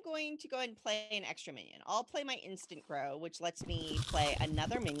going to go ahead and play an extra minion. I'll play my Instant Grow, which lets me play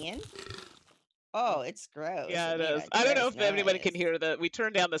another minion. Oh, it's gross. Yeah, it is. I don't know if anybody can hear that. We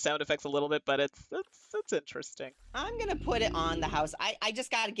turned down the sound effects a little bit, but it's interesting. I'm gonna put it on the house. I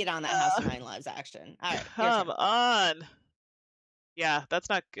just got to get on that House of 9 Lives action. All right, come on. Yeah, that's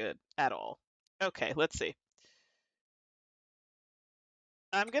not good at all. Okay, let's see.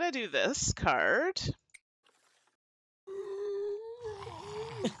 I'm gonna do this card.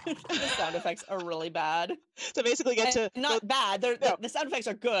 The sound effects are really bad. So basically, not bad. The sound effects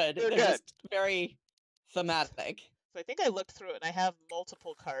are good. They're just very thematic. So I think I looked through it, and I have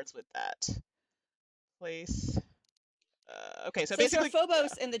multiple cards with that. Place. Okay, so basically,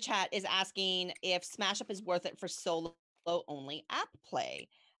 Phobos in the chat is asking if Smash Up is worth it for solo only app play.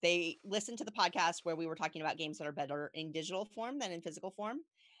 They listened to the podcast where we were talking about games that are better in digital form than in physical form.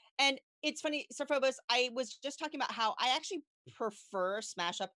 And it's funny, Sir Phobos, I was just talking about how I actually prefer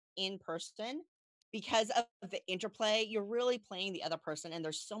Smash Up in person because of the interplay. You're really playing the other person, and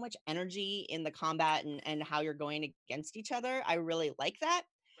there's so much energy in the combat and how you're going against each other. I really like that.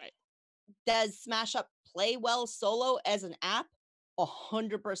 Right. Does Smash Up play well solo as an app?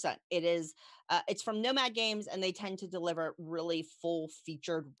 100%. It is. It's from Nomad Games, and they tend to deliver really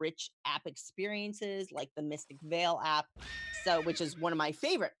full-featured, rich app experiences, like the Mystic Vale app, so which is one of my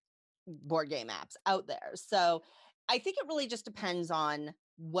favorite board game apps out there. So I think it really just depends on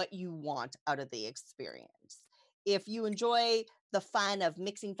what you want out of the experience. If you enjoy the fun of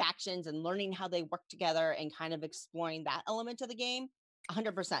mixing factions and learning how they work together and kind of exploring that element of the game,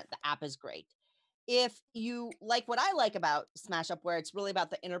 100%, the app is great. If you like what I like about Smash Up, where it's really about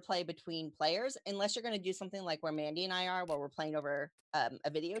the interplay between players, unless you're going to do something like where Mandy and I are, where we're playing over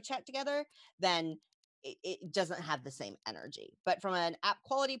a video chat together, then it doesn't have the same energy. But from an app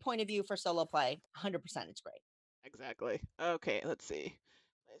quality point of view for solo play, 100% it's great. Exactly. Okay, let's see.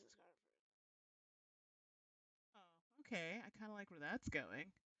 Oh, okay. I kind of like where that's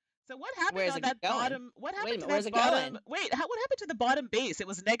going. So what happened Where's on it that going? bottom? What Wait a happened minute, to where's that it bottom? going? Wait, what happened to the bottom base? It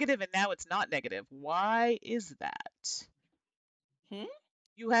was negative and now it's not negative. Why is that? Hmm?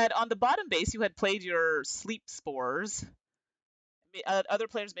 You had on the bottom base, you had played your sleep spores. Other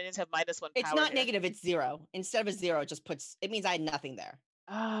players' minions have -1 It's power not here. negative, it's 0. Instead of a 0, it just puts, it means I had nothing there.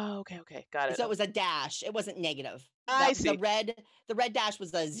 Oh, okay, got it. So it was a dash. It wasn't negative. I The see. red dash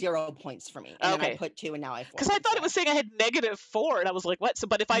was the 0 points for me, and then I Okay, put 2, and now I have 4 because I points thought it there. was saying I had -4, and I was like, what? So,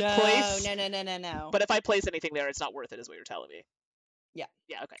 but if I No, place, no. but if I place anything there, it's not worth it, is what you're telling me. Yeah.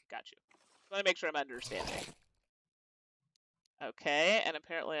 Yeah. Okay, got you. Let me make sure I'm understanding. Okay, and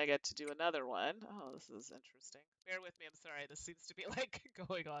apparently I get to do another one. Oh, this is interesting. Bear with me, I'm sorry. This seems to be like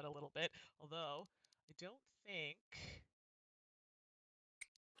going on a little bit, although I don't think.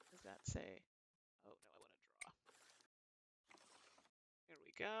 What does that say? Oh, no, I want to draw. Here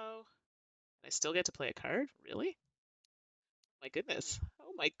we go. And I still get to play a card? Really? My goodness.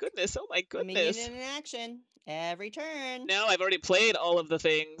 Oh my goodness. Oh my A minion goodness. in action every turn. No, I've already played all of the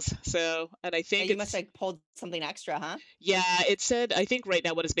things. So, and I think You must it's, have pulled something extra, huh? yeah, it said, I think right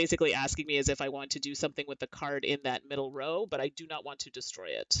now what it's basically asking me is if I want to do something with the card in that middle row, but I do not want to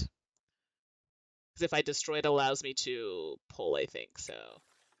destroy it. Because if I destroy it, it allows me to pull, I think. So,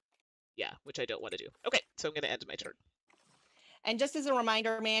 yeah, which I don't want to do. Okay, so I'm going to end my turn. And just as a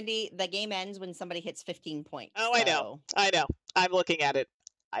reminder, Mandy, the game ends when somebody hits 15 points. Oh, I know. I know. I'm looking at it.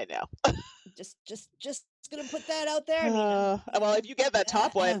 I know. just gonna put that out there. I mean, well, if you get that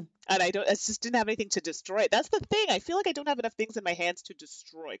top one, and I just didn't have anything to destroy. That's the thing. I feel like I don't have enough things in my hands to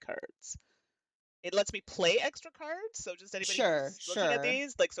destroy cards. It lets me play extra cards, so just anybody who's looking at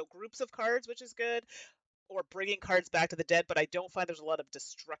these, like, so groups of cards, which is good, or bringing cards back to the dead, but I don't find there's a lot of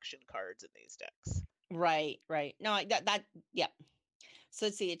destruction cards in these decks. Right. No, yeah. So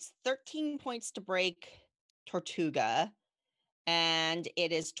let's see, it's 13 points to break Tortuga, and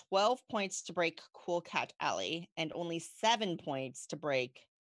it is 12 points to break Cool Cat Alley, and only 7 points to break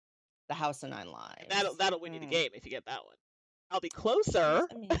the House of 9 Lives. And that'll win you the game if you get that one. I'll be closer,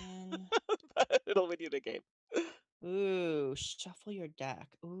 but it'll win you the game. Ooh, shuffle your deck.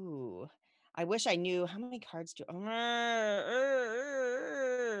 Ooh, I wish I knew how many cards do.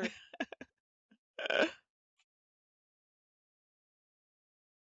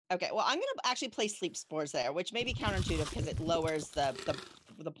 Okay, well, I'm gonna actually play Sleep Spores there, which may be counterintuitive because it lowers the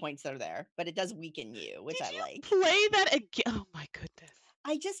points that are there, but it does weaken you, which I like. Play that again. Oh my goodness.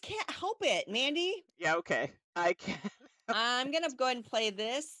 I just can't help it, Mandy. Yeah, okay. I can. I'm gonna go ahead and play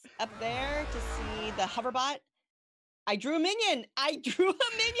this up there to see the hoverbot. I drew a minion.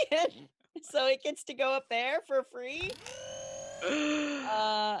 So it gets to go up there for free.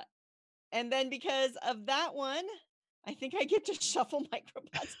 And then because of that one, I think I get to shuffle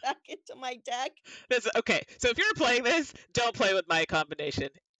Microbots back into my deck. Okay, so if you're playing this, don't play with my combination.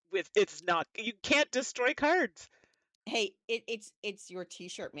 It's not. You can't destroy cards. Hey, it's your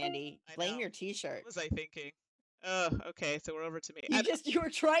T-shirt, Mandy. Blame your T-shirt. What was I thinking? Oh, okay. So we're over to me. You were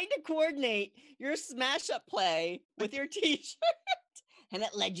trying to coordinate your smash up play with your T-shirt, and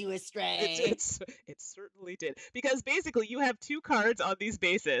it led you astray. It certainly did. Because basically, you have 2 cards on these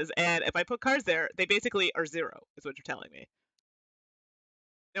bases, and if I put cards there, they basically are 0. Is what you're telling me.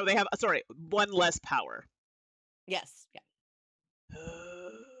 No, they have. Sorry, 1 less power. Yes. Yeah. I don't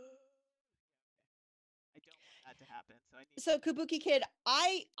want that to happen. So Kabuki Kid,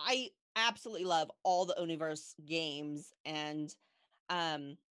 I absolutely love all the Universe games, and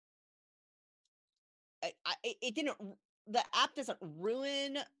it didn't. The app doesn't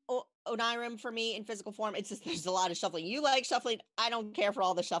ruin Onirim for me in physical form. It's just there's a lot of shuffling. You like shuffling. I don't care for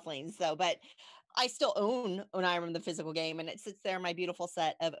all the shuffling. So, but I still own Onirim, the physical game, and it sits there in my beautiful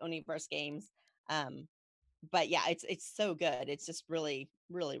set of Universe games. But yeah, it's so good. It's just really,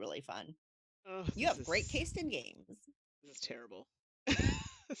 really, really fun. You have great taste in games. This is terrible.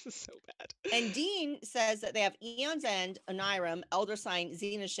 This is so bad. And Dean says that they have Eon's End, Onirim, Elder Sign,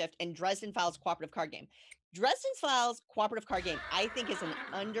 Xena Shift, and Dresden Files cooperative card game. Dresden Files cooperative card game, I think, is an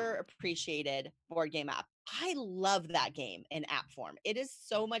underappreciated board game app. I love that game in app form. It is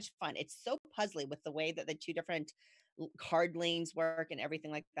so much fun. It's so puzzly with the way that the two different card lanes work and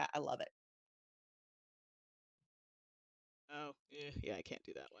everything like that. I love it. Oh, yeah, I can't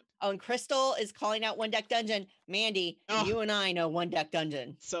do that one. Oh, and Crystal is calling out One Deck Dungeon. Mandy, you and I know One Deck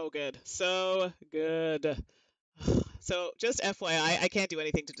Dungeon. So good. So good. So just FYI, I can't do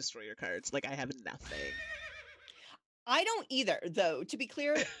anything to destroy your cards. Like, I have nothing. I don't either, though. To be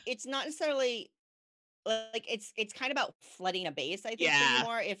clear, it's not necessarily like it's kind of about flooding a base, I think,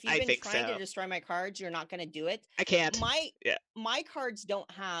 anymore. If you've been trying to destroy my cards, you're not going to do it. I can't. My cards don't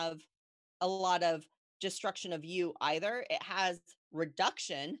have a lot of destruction of you either. It has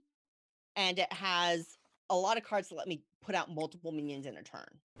reduction, and it has a lot of cards that let me put out multiple minions in a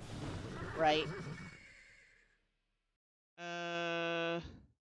turn. Right?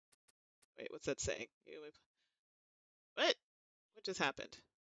 Wait, what's that saying? What just happened?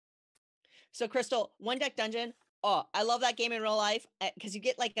 So Crystal, One Deck Dungeon. Oh, I love that game in real life because you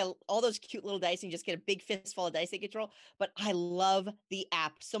get like all those cute little dice and you just get a big fistful of dice that you get to roll. But I love the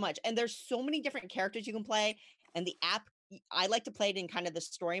app so much. And there's so many different characters you can play. And the app, I like to play it in kind of the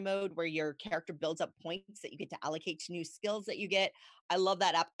story mode where your character builds up points that you get to allocate to new skills that you get. I love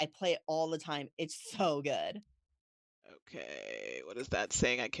that app. I play it all the time. It's so good. Okay, what is that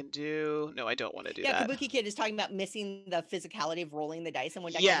saying I can do? No, I don't want to do that. Yeah, Kabuki Kid is talking about missing the physicality of rolling the dice in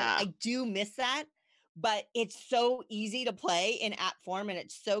One Deck Dungeon. I do miss that. But it's so easy to play in app form and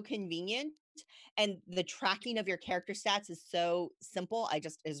it's so convenient. And the tracking of your character stats is so simple.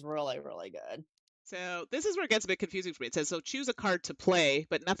 Is really, really good. So this is where it gets a bit confusing for me. It says, so choose a card to play,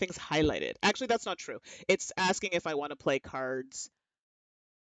 but nothing's highlighted. Actually, that's not true. It's asking if I want to play cards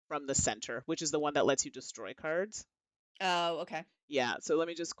from the center, which is the one that lets you destroy cards. Oh, okay. Yeah, so let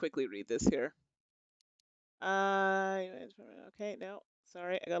me just quickly read this here. Okay, no,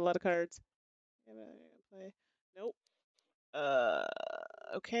 sorry, I got a lot of cards. Nope.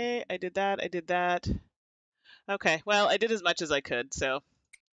 Okay, I did that. Okay, well, I did as much as I could, so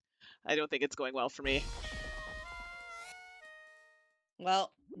I don't think it's going well for me.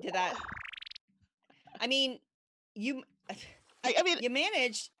 Well, did that. I mean, you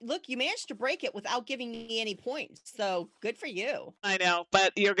managed to break it without giving me any points, so good for you. I know,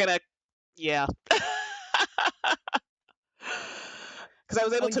 but you're gonna, yeah. Because I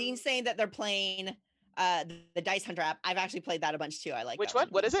was able to. Dean's saying that they're playing the Dice Hunter app. I've actually played that a bunch too. I like Which one?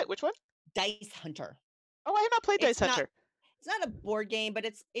 What is it? Which one? Dice Hunter. Oh, I have not played Dice Hunter. It's not a board game, but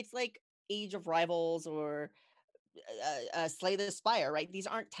it's like Age of Rivals or Slay the Spire, right? These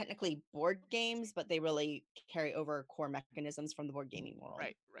aren't technically board games, but they really carry over core mechanisms from the board gaming world.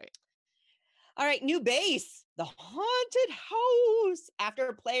 Right. All right, new base, the Haunted House. After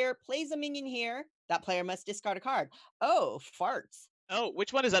a player plays a minion here, that player must discard a card. Oh, farts. Oh,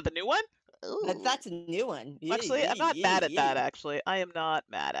 which one is that? The new one? That's a new one. Actually, I'm not mad at that, actually. I am not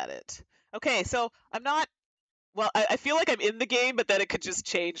mad at it. Okay, so I'm not... Well, I feel like I'm in the game, but then it could just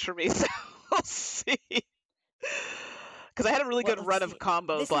change for me, so we'll see. Because I had a really good run of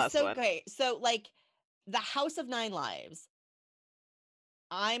combos last one. Okay, so, like, the House of 9 Lives.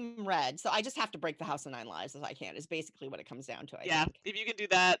 I'm red, so I just have to break the House of 9 Lives as I can, is basically what it comes down to, I think. If you can do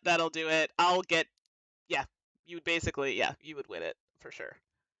that, that'll do it. I'll get... Yeah, you would basically... Yeah, you would win it, for sure.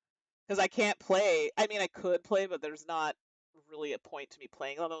 Because I can't play... I mean, I could play, but there's not really a point to me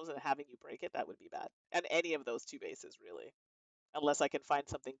playing on those and having you break it. That would be bad. And any of those two bases, really. Unless I can find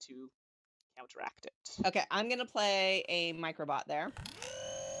something to counteract it. Okay, I'm going to play a Microbot there.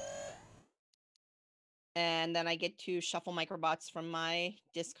 And then I get to shuffle Microbots from my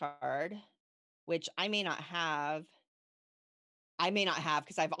discard, which I may not have.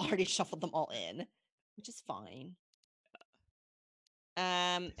 Because I've already shuffled them all in, which is fine.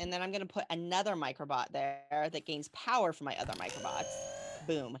 And then I'm going to put another Microbot there that gains power from my other Microbots.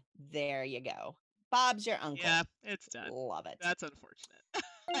 Boom. There you go. Bob's your uncle. Yeah, it's done. Love it. That's unfortunate.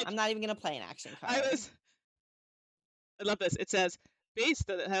 I'm not even going to play an action card. I love this. It says, base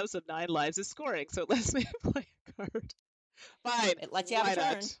the House of 9 Lives is scoring, so it lets me play a card. Fine. It lets you have a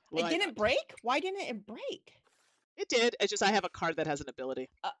turn. It didn't break? Why didn't it break? It did. It's just I have a card that has an ability.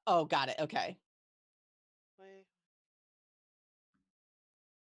 Oh, got it. Okay.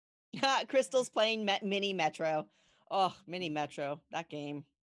 Crystal's playing Mini Metro. Oh, Mini Metro. That game.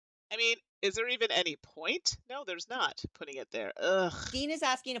 I mean, is there even any point? No, there's not putting it there. Ugh. Dean is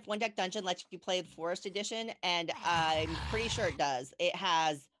asking if One Deck Dungeon lets you play the Forest Edition, and I'm pretty sure it does.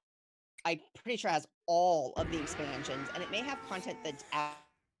 I'm pretty sure it has all of the expansions, and it may have content that's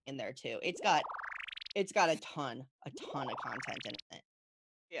in there too. It's got a ton of content in it.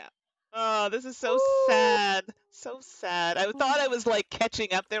 Yeah. Oh, this is so Woo! sad. So sad. I thought I was like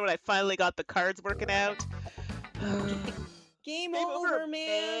catching up there when I finally got the cards working out. Game Game over, over,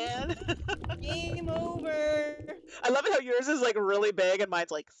 man. man. Game over. I love it how yours is like really big and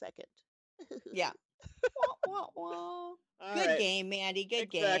mine's like second. Yeah. Wah, wah, wah. All Good right. game, Mandy.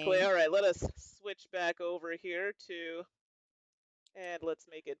 Good Exactly. game. All right. Let us switch back over here to, and let's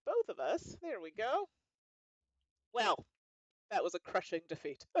make it both of us. There we go. Well, that was a crushing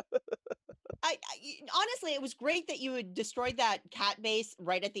defeat. Honestly, it was great that you had destroyed that cat base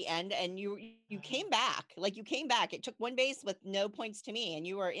right at the end, and you came back. Like, you came back. It took one base with no points to me, and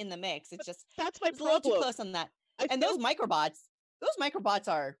you were in the mix. It's just, That's it my was a little too problem. close on that. I And feel those microbots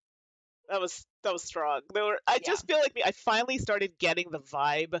are, that was strong. I yeah. just feel like I finally started getting the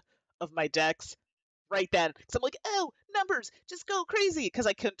vibe of my decks right then. Because I'm like, oh, numbers, just go crazy. Because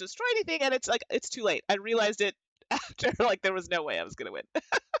I couldn't destroy anything, and it's like it's too late. I realized it after like there was no way I was gonna win.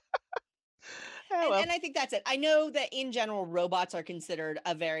 Oh, well. And I think that's it. I know that in general, robots are considered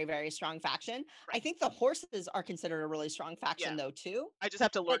a very, very strong faction. I Right. think the horses are considered a really strong faction, Yeah. though, too. I just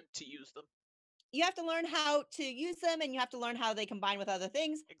have to learn But to use them. you have to learn how to use them, and you have to learn how they combine with other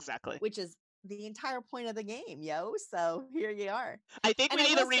things, Exactly. which is the entire point of the game, yo. So here you are. I think And we I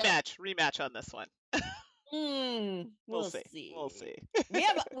need a will say, rematch on this one. We'll we'll see. We'll see. see.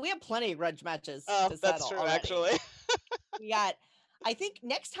 We have plenty of grudge matches Oh, to that's settle true, already. actually. We got, I think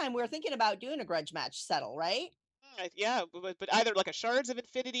next time we're thinking about doing a grudge match settle, right? Yeah, but either like a Shards of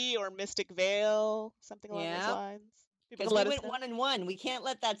Infinity or Mystic Veil, something along those Yeah. lines. People Because can we let us went know. 1-1. We can't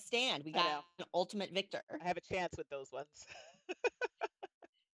let that stand. We I got know. an ultimate victor. I have a chance with those ones.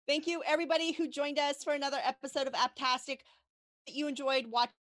 Thank you, everybody who joined us for another episode of Apptastic. You enjoyed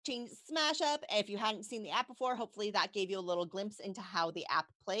watching Smash Up. If you hadn't seen the app before, hopefully that gave you a little glimpse into how the app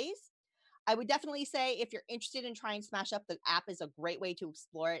plays. I would definitely say if you're interested in trying Smash Up, the app is a great way to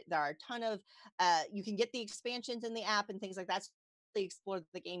explore it. There are a ton of, you can get the expansions in the app and things like that. So you explore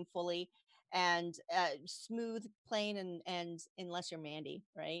the game fully and smooth playing and unless you're Mandy,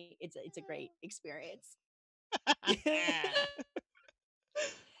 right? It's a great experience.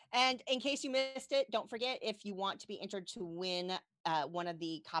 And in case you missed it, don't forget, if you want to be entered to win one of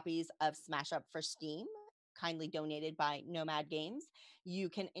the copies of Smash Up for Steam, kindly donated by Nomad Games, you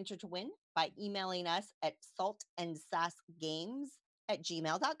can enter to win by emailing us at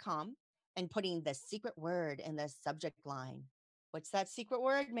saltandsassgames@gmail.com and putting the secret word in the subject line. What's that secret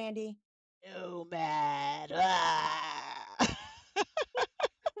word, Mandy? Nomad. Ah.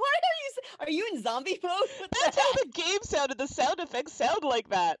 What are you in zombie mode? What the That's how heck? the game sounded. The sound effects sound like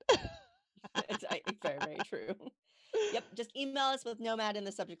that. It's very, very true. Yep, just email us with Nomad in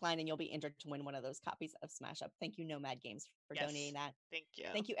the subject line and you'll be entered to win one of those copies of Smash Up. Thank you, Nomad Games, for donating Yes. that. Thank you.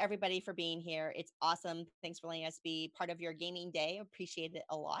 Thank you, everybody, for being here. It's awesome. Thanks for letting us be part of your gaming day. Appreciate it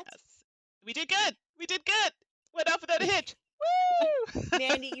a lot. Yes. We did good. We did good. Went off without a hitch. Woo!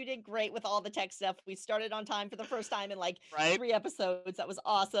 Mandy, you did great with all the tech stuff. We started on time for the first time in like Right? 3 episodes. That was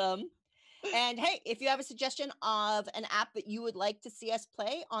awesome. And hey, if you have a suggestion of an app that you would like to see us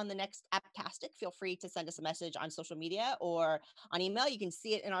play on the next Apptastic, feel free to send us a message on social media or on email. You can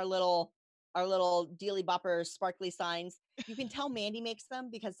see it in our little dealy bopper sparkly signs. You can tell Mandy makes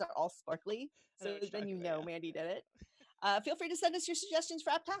them because they're all sparkly. I know So what you're then you talking know about, Mandy did it. Feel free to send us your suggestions for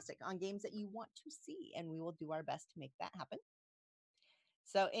Apptastic on games that you want to see, and we will do our best to make that happen.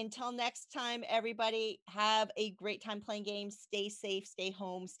 So until next time, everybody, have a great time playing games. Stay safe, stay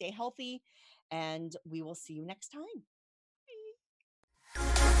home, stay healthy, and we will see you next time.